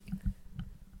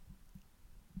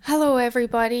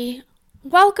everybody.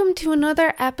 Welcome to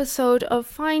another episode of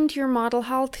Find Your Model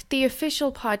Health, the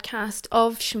official podcast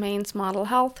of Shemaine's Model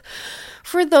Health,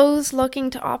 for those looking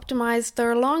to optimize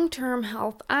their long-term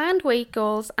health and weight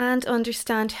goals and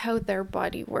understand how their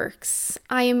body works.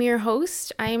 I am your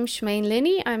host. I am Shemaine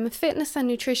Linney. I'm a fitness and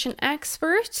nutrition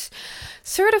expert,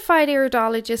 certified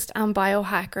iridologist and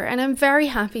biohacker, and I'm very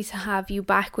happy to have you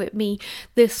back with me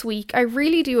this week. I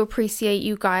really do appreciate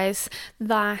you guys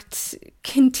that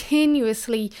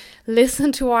continuously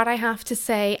listen to what I have to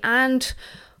say and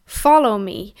follow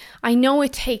me. I know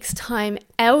it takes time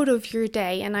out of your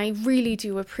day and I really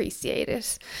do appreciate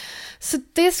it. So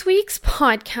this week's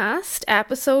podcast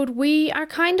episode, we are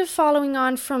kind of following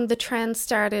on from the trend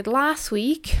started last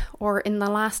week, or in the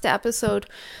last episode,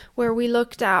 where we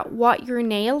looked at what your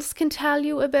nails can tell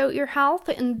you about your health.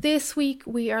 And this week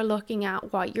we are looking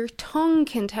at what your tongue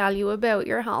can tell you about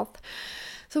your health.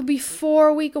 So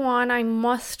before we go on, I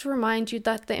must remind you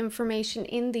that the information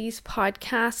in these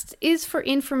podcasts is for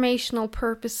informational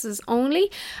purposes only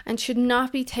and should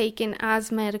not be taken as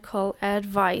medical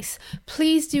advice.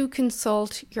 Please do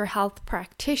consult your health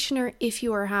practitioner if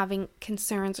you are having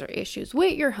concerns or issues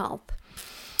with your health.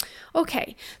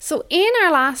 Okay, so in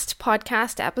our last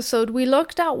podcast episode, we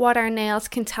looked at what our nails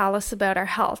can tell us about our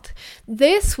health.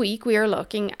 This week, we are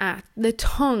looking at the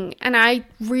tongue, and I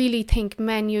really think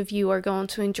many of you are going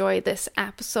to enjoy this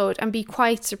episode and be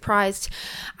quite surprised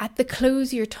at the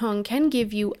clues your tongue can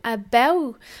give you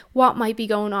about what might be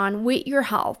going on with your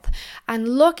health.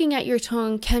 And looking at your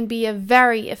tongue can be a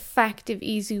very effective,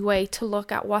 easy way to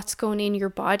look at what's going on in your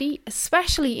body,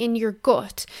 especially in your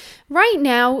gut. Right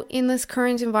now, in this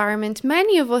current environment,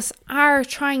 many of us are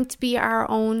trying to be our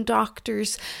own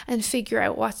doctors and figure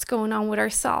out what's going on with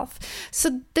ourselves.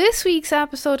 So this week's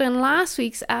episode and last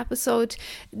week's episode,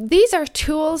 these are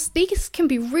tools. These can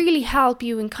be really help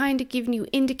you in kind of giving you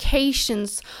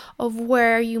indications of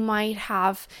where you might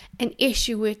have an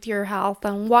issue with your health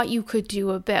and what you could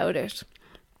do about it.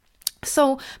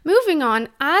 So moving on,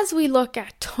 as we look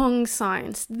at tongue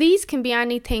signs, these can be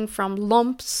anything from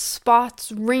lumps,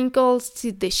 spots, wrinkles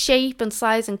to the shape and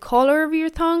size and color of your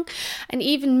tongue, and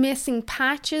even missing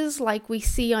patches like we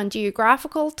see on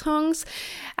geographical tongues.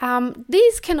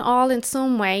 These can all in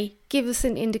some way give us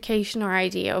an indication or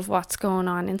idea of what's going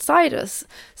on inside us.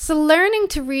 So learning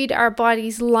to read our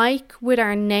bodies like with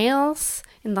our nails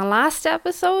in the last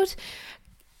episode,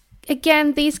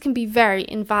 again, these can be very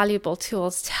invaluable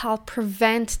tools to help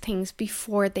prevent things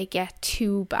before they get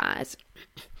too bad.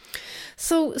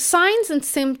 So signs and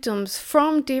symptoms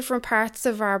from different parts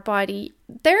of our body,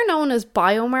 they're known as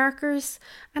biomarkers.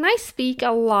 And I speak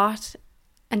a lot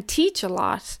and teach a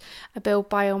lot about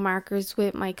biomarkers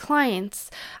with my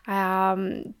clients.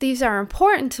 These are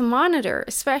important to monitor,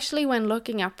 especially when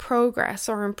looking at progress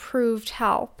or improved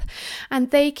health. And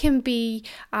they can be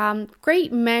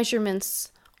great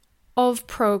measurements of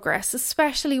progress,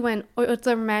 especially when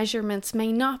other measurements may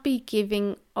not be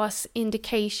giving us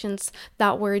indications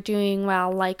that we're doing well,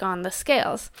 like on the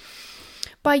scales.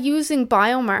 By using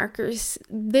biomarkers,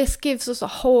 this gives us a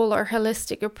whole or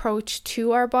holistic approach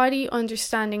to our body,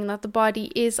 understanding that the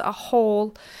body is a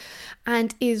whole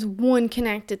and is one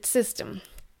connected system.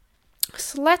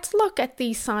 So let's look at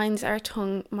these signs our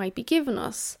tongue might be giving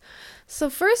us. So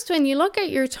first, when you look at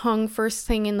your tongue first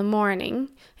thing in the morning,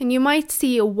 and you might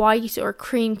see a white or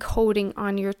cream coating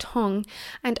on your tongue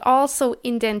and also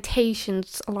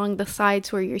indentations along the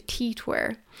sides where your teeth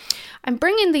were. I'm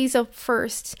bringing these up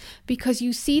first because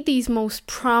you see these most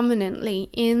prominently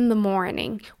in the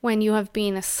morning when you have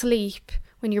been asleep,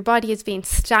 when your body has been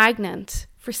stagnant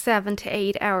for 7 to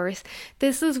 8 hours.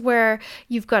 This is where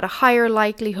you've got a higher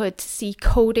likelihood to see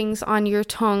coatings on your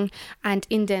tongue and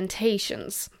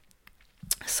indentations.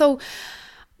 So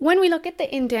when we look at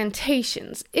the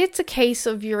indentations, it's a case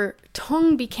of your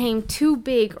tongue became too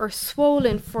big or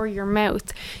swollen for your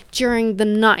mouth during the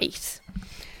night.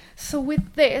 So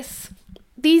with this,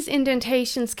 these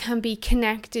indentations can be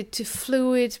connected to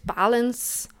fluid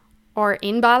balance or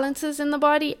imbalances in the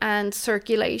body and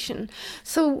circulation.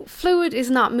 So fluid is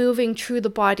not moving through the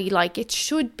body like it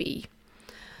should be.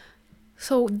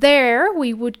 So there,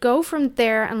 we would go from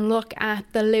there and look at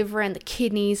the liver and the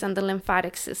kidneys and the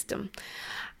lymphatic system.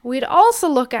 We'd also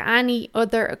look at any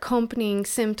other accompanying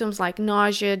symptoms like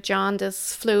nausea,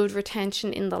 jaundice, fluid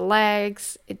retention in the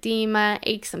legs, edema,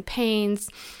 aches and pains,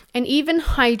 and even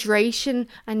hydration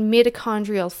and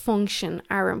mitochondrial function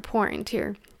are important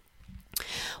here.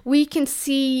 We can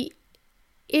see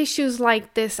issues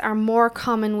like this are more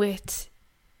common with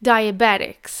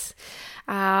diabetics.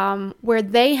 where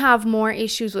they have more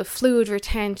issues with fluid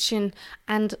retention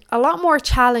and a lot more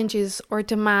challenges or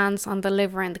demands on the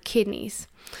liver and the kidneys.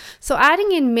 So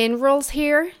adding in minerals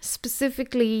here,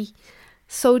 specifically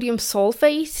sodium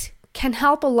sulfate, can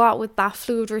help a lot with that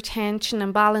fluid retention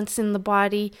and balance in the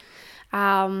body.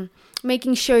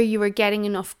 Making sure you are getting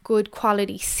enough good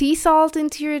quality sea salt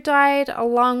into your diet,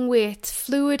 along with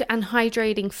fluid and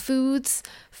hydrating foods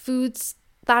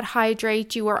that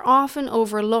hydrate you are often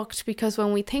overlooked, because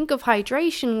when we think of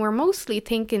hydration, we're mostly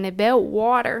thinking about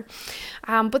water.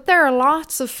 But there are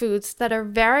lots of foods that are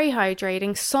very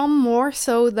hydrating, some more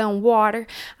so than water,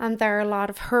 and there are a lot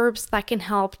of herbs that can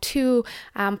help too.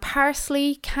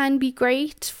 Parsley can be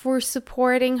great for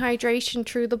supporting hydration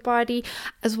through the body,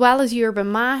 as well as yerba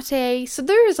mate. So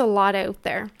there is a lot out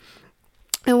there.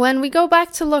 And when we go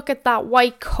back to look at that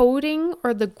white coating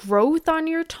or the growth on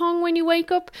your tongue when you wake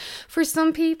up, for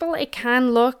some people it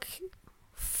can look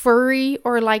furry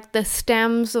or like the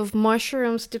stems of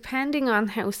mushrooms, depending on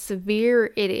how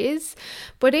severe it is.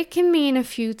 But it can mean a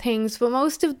few things, but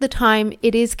most of the time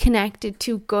it is connected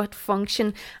to gut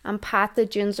function and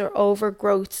pathogens or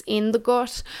overgrowths in the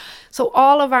gut. So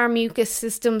all of our mucus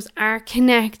systems are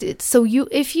connected. So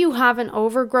if you have an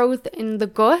overgrowth in the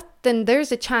gut, then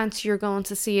there's a chance you're going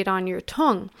to see it on your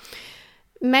tongue.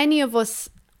 Many of us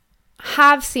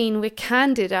have seen with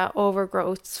candida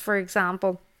overgrowths, for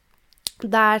example,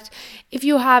 that if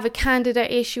you have a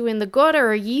candida issue in the gut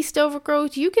or a yeast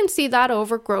overgrowth, you can see that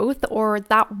overgrowth or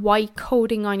that white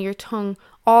coating on your tongue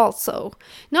also.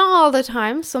 Not all the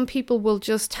time. Some people will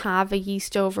just have a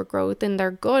yeast overgrowth in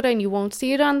their gut and you won't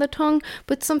see it on the tongue,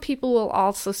 but some people will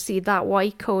also see that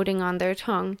white coating on their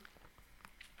tongue.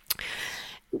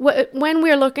 When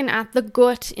we're looking at the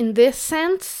gut in this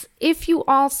sense, if you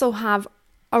also have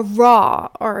a raw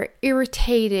or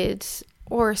irritated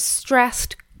or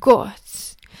stressed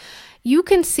gut, you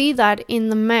can see that in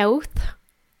the mouth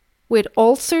with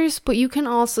ulcers, but you can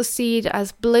also see it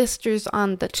as blisters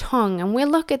on the tongue. And we'll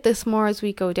look at this more as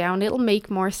we go down. It'll make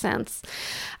more sense.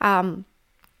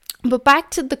 But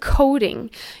back to the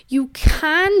coating, you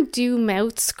can do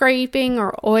mouth scraping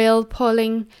or oil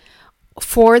pulling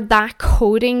for that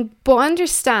coating, but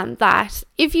understand that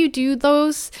if you do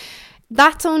those,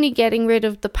 that's only getting rid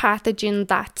of the pathogen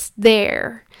that's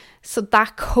there. So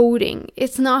that coating,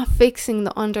 it's not fixing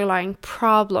the underlying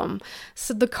problem.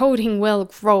 So the coating will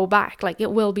grow back, like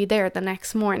it will be there the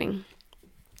next morning.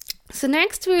 So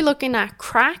next we're looking at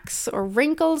cracks or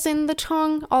wrinkles in the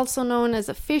tongue, also known as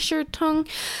a fissured tongue.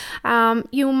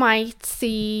 You might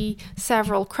see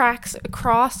several cracks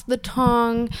across the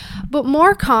tongue, but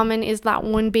more common is that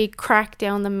one big crack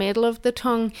down the middle of the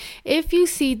tongue. If you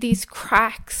see these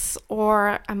cracks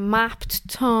or a mapped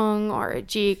tongue or a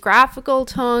geographical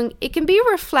tongue, it can be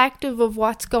reflective of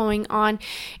what's going on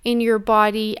in your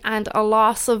body and a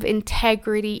loss of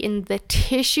integrity in the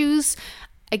tissues.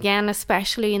 Again,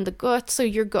 especially in the gut. So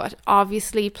your gut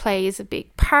obviously plays a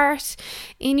big part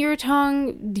in your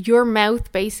tongue. Your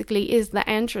mouth basically is the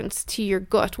entrance to your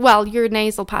gut. Well, your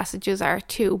nasal passages are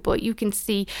too, but you can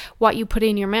see what you put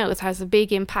in your mouth has a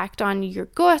big impact on your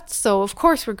gut. So of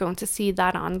course we're going to see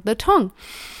that on the tongue.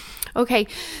 Okay,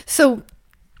 so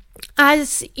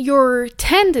as your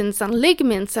tendons and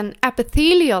ligaments and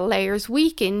epithelial layers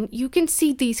weaken, you can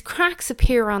see these cracks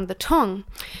appear on the tongue.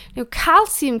 Now,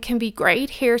 calcium can be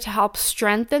great here to help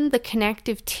strengthen the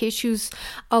connective tissues,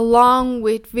 along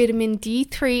with vitamin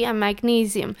D3 and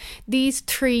magnesium. These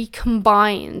three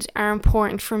combined are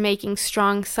important for making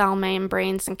strong cell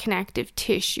membranes and connective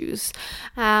tissues.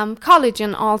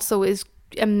 Collagen also is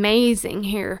amazing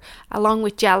here, along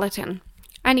with gelatin.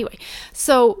 Anyway,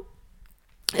 so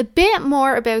a bit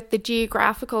more about the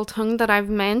geographical tongue that I've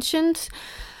mentioned,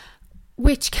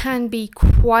 which can be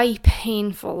quite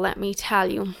painful, let me tell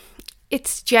you.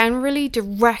 It's generally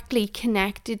directly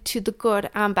connected to the gut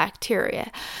and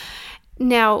bacteria.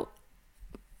 Now,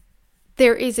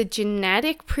 there is a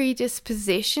genetic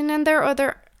predisposition and there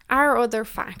are other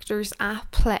factors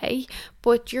at play,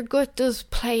 but your gut does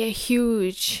play a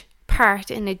huge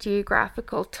part in a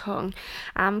geographical tongue.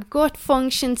 Gut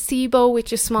function, SIBO,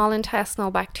 which is small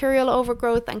intestinal bacterial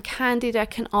overgrowth, and candida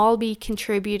can all be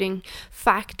contributing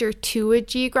factor to a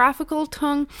geographical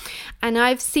tongue. And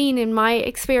I've seen in my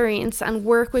experience and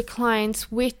work with clients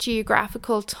with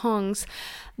geographical tongues,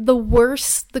 the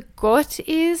worse the gut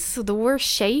is, so the worse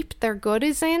shape their gut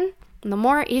is in, and the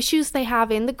more issues they have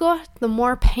in the gut, the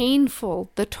more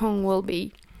painful the tongue will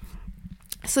be.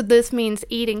 So this means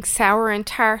eating sour and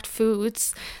tart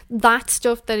foods, that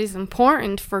stuff that is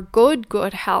important for good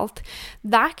gut health,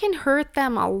 that can hurt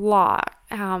them a lot.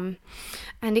 and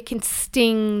it can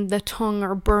sting the tongue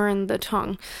or burn the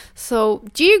tongue. So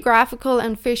geographical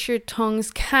and fissured tongues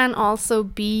can also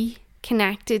be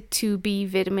connected to B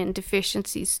vitamin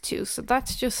deficiencies too. So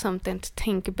that's just something to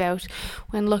think about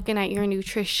when looking at your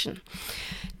nutrition.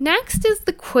 Next is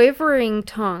the quivering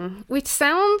tongue, which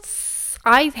sounds,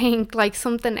 I think, like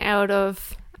something out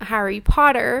of Harry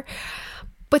Potter,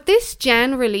 but this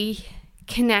generally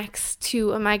connects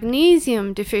to a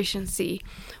magnesium deficiency.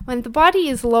 When the body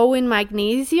is low in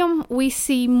magnesium, we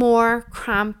see more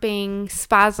cramping,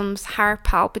 spasms, heart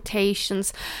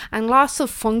palpitations, and loss of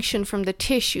function from the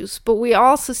tissues. But we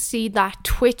also see that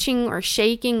twitching or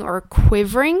shaking or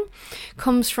quivering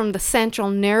comes from the central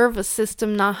nervous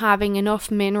system not having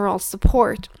enough mineral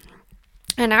support.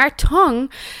 And our tongue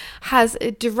has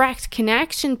a direct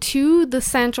connection to the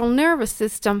central nervous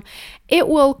system. It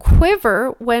will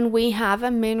quiver when we have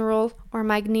a mineral or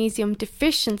magnesium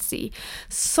deficiency.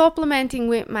 Supplementing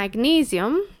with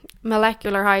magnesium,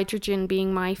 molecular hydrogen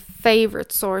being my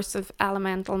favorite source of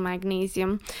elemental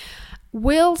magnesium,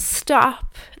 will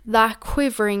stop that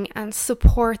quivering and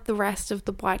support the rest of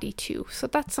the body too. So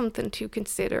that's something to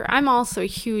consider. I'm also a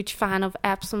huge fan of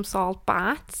Epsom salt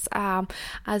baths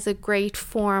as a great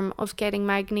form of getting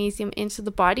magnesium into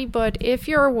the body. But if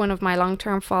you're one of my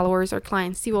long-term followers or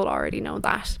clients, you will already know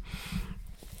that.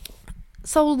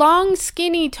 So long,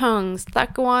 skinny tongues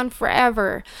that go on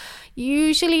forever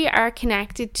usually are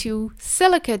connected to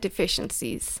silica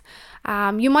deficiencies.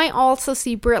 You might also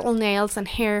see brittle nails and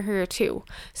hair here too.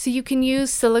 So you can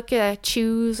use silica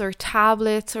chews or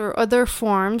tablets or other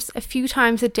forms a few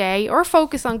times a day, or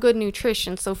focus on good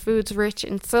nutrition, so foods rich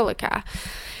in silica.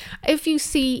 If you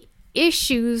see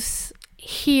issues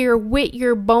here with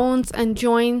your bones and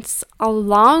joints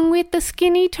along with the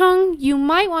skinny tongue, you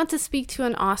might want to speak to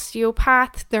an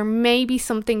osteopath. There may be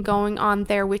something going on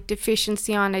there with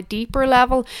deficiency on a deeper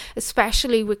level,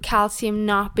 especially with calcium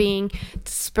not being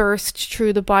dispersed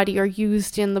through the body or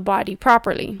used in the body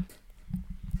properly.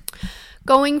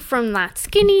 Going from that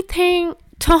skinny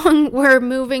tongue, we're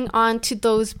moving on to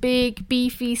those big,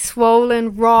 beefy,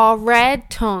 swollen, raw red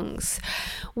tongues,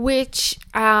 which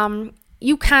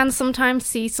you can sometimes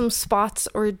see some spots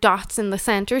or dots in the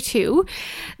center too.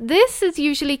 This is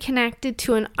usually connected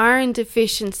to an iron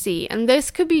deficiency, and this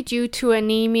could be due to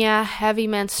anemia, heavy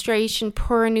menstruation,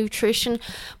 poor nutrition,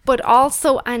 but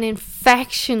also an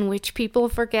infection, which people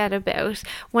forget about.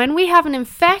 When we have an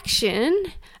infection,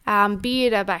 be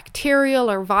it a bacterial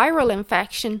or viral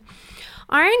infection,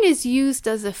 iron is used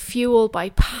as a fuel by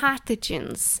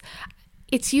pathogens.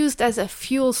 It's used as a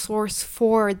fuel source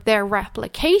for their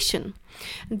replication.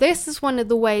 This is one of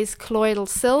the ways colloidal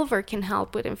silver can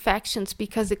help with infections,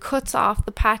 because it cuts off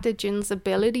the pathogen's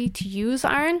ability to use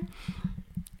iron.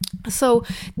 So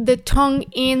the tongue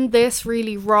in this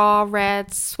really raw,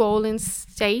 red, swollen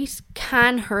state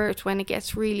can hurt when it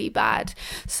gets really bad.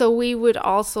 So we would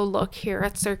also look here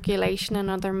at circulation and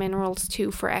other minerals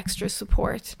too for extra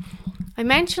support. I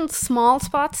mentioned small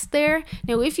spots there.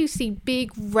 Now, if you see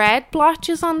big red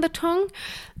blotches on the tongue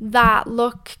that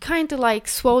look kind of like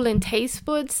swollen taste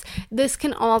buds, this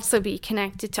can also be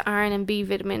connected to iron and B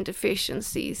vitamin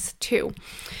deficiencies too.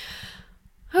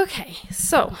 Okay,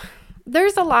 so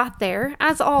there's a lot there.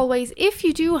 As always, if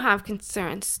you do have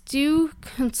concerns, do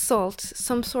consult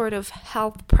some sort of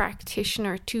health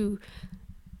practitioner to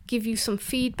give you some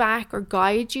feedback or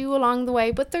guide you along the way.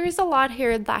 But there's a lot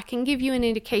here that can give you an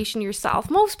indication yourself.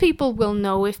 Most people will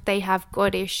know if they have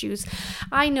gut issues.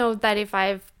 I know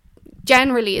that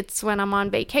generally it's when I'm on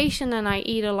vacation and I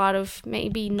eat a lot of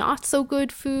maybe not so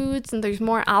good foods and there's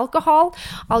more alcohol,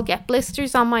 I'll get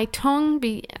blisters on my tongue,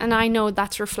 and I know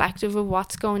that's reflective of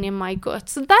what's going in my gut.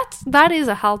 So that is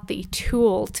a healthy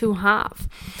tool to have.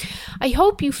 I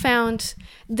hope you found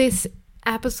this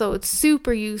episode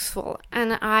super useful,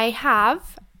 and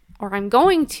I'm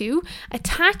going to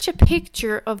attach a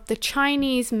picture of the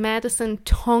Chinese medicine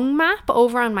tongue map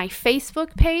over on my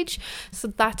Facebook page. So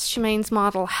that's Shemaine's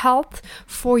Model Health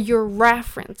for your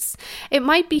reference. It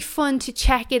might be fun to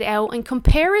check it out and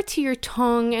compare it to your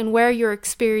tongue and where you're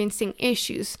experiencing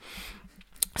issues.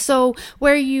 So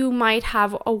where you might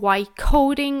have a white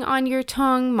coating on your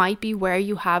tongue might be where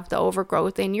you have the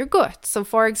overgrowth in your gut. So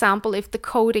for example, if the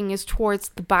coating is towards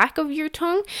the back of your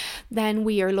tongue, then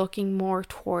we are looking more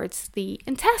towards the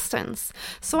intestines.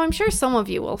 So I'm sure some of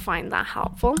you will find that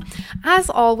helpful. As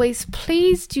always,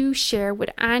 please do share with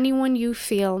anyone you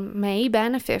feel may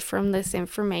benefit from this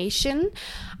information.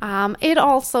 It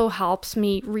also helps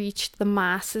me reach the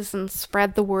masses and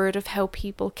spread the word of how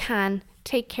people can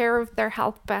take care of their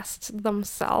health best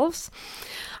themselves.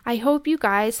 I hope you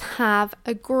guys have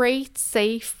a great,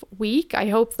 safe week. I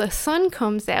hope the sun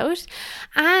comes out,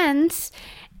 and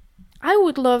I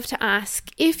would love to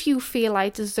ask, if you feel I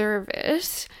deserve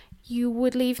it, you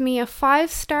would leave me a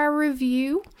 5-star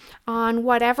review on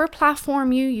whatever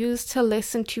platform you use to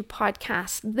listen to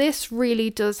podcasts. This really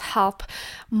does help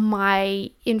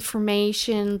my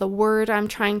information, the word I'm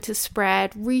trying to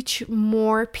spread, reach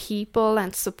more people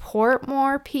and support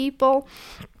more people.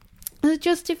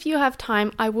 Just if you have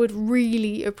time, I would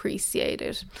really appreciate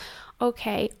it.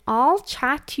 Okay, I'll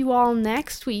chat to you all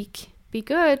next week. Be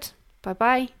good.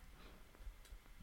 Bye-bye.